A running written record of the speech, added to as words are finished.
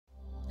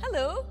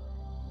Hello.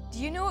 Do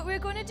you know what we're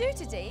going to do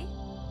today?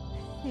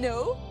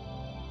 No?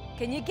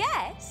 Can you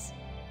guess?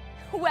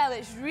 Well,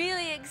 it's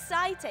really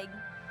exciting.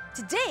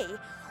 Today,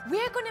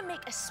 we're going to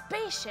make a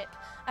spaceship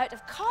out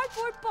of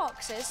cardboard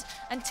boxes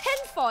and tin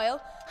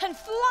foil and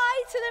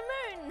fly to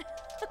the moon.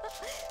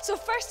 So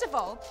first of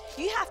all,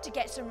 you have to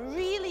get some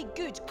really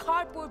good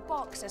cardboard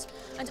boxes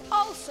and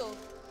also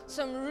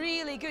some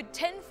really good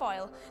tin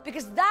foil,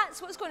 because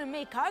that's what's going to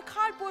make our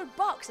cardboard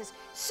boxes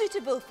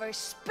suitable for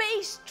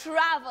space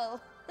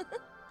travel.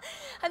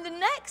 And the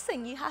next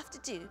thing you have to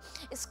do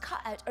is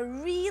cut out a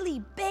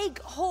really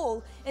big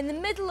hole in the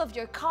middle of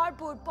your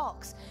cardboard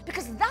box,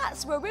 because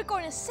that's where we're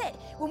going to sit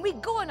when we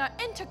go on our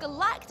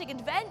intergalactic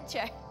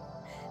adventure.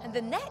 And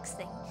the next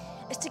thing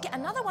is to get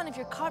another one of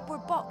your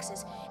cardboard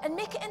boxes and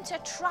make it into a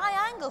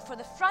triangle for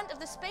the front of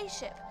the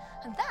spaceship.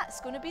 And that's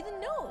going to be the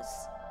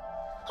nose.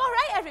 All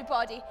right,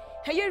 everybody,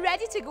 are you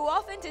ready to go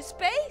off into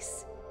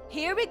space?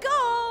 Here we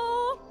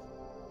go.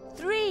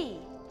 3,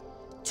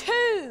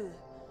 2,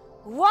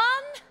 1,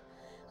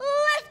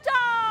 lift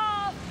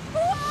off!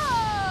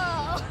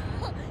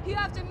 Whoa! You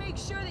have to make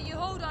sure that you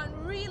hold on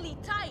really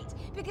tight,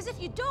 because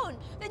if you don't,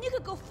 then you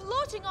could go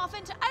floating off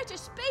into outer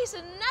space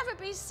and never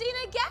be seen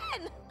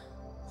again.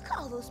 Look at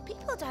all those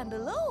people down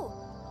below.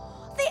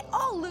 They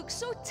all look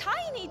so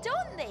tiny,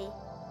 don't they?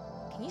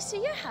 Can you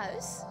see your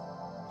house?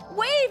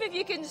 Wave if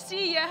you can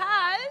see your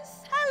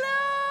house.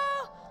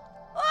 Hello!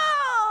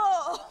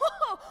 Whoa!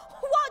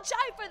 Watch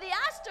out for the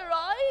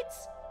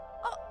asteroids.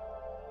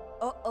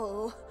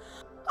 Uh-oh.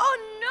 Oh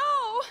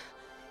no!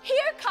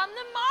 Here come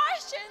the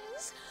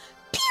Martians!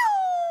 Pew!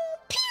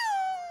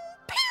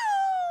 Pew!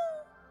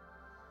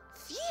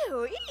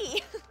 Pew!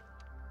 Phew!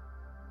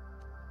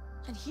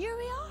 And here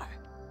we are,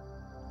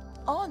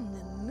 on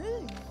the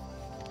moon.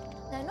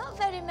 Now, not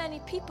very many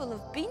people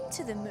have been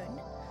to the moon,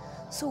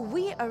 so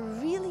we are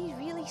really,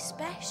 really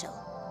special.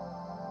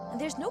 And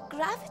there's no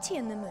gravity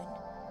in the moon.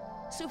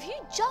 So if you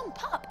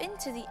jump up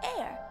into the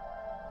air,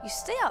 you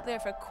stay up there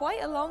for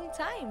quite a long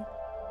time.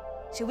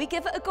 Shall we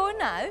give it a go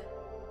now?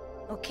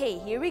 Okay,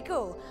 here we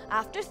go.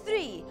 After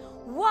 3,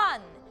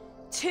 1,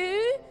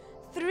 2,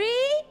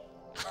 3.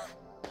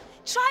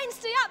 Try and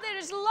stay up there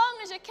as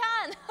long as you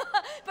can.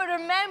 But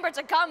remember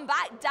to come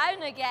back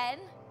down again.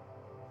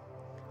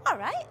 All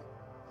right,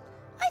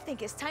 I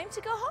think it's time to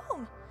go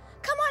home.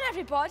 Come on,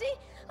 everybody.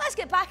 Let's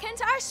get back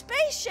into our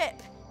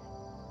spaceship.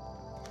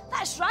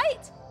 That's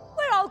right.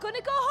 We're all going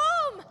to go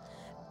home.